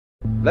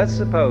Let's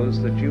suppose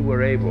that you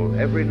were able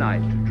every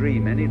night to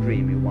dream any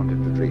dream you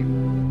wanted to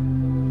dream.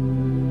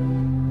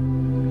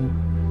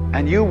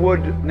 And you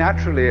would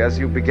naturally, as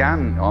you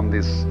began on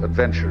this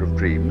adventure of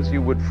dreams,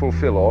 you would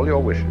fulfill all your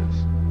wishes.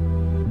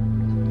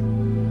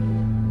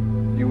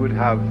 You would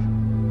have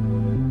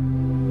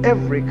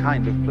every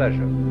kind of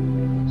pleasure,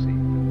 you see.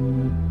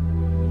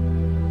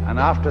 And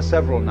after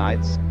several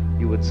nights,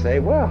 you would say,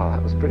 well,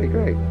 that was pretty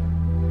great.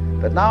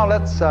 But now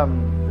let's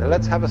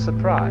have a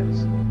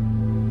surprise.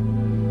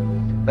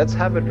 Let's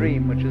have a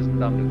dream which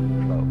isn't under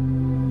control.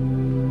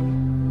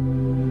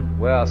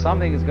 Well,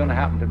 something is going to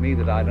happen to me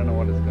that I don't know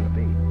what it's going to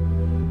be.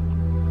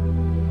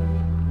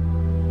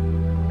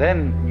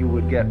 Then you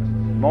would get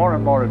more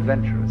and more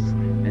adventurous,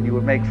 and you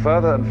would make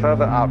further and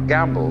further out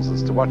gambles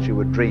as to what you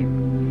would dream.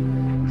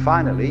 And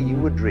finally, you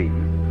would dream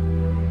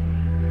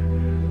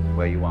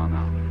where you are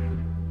now.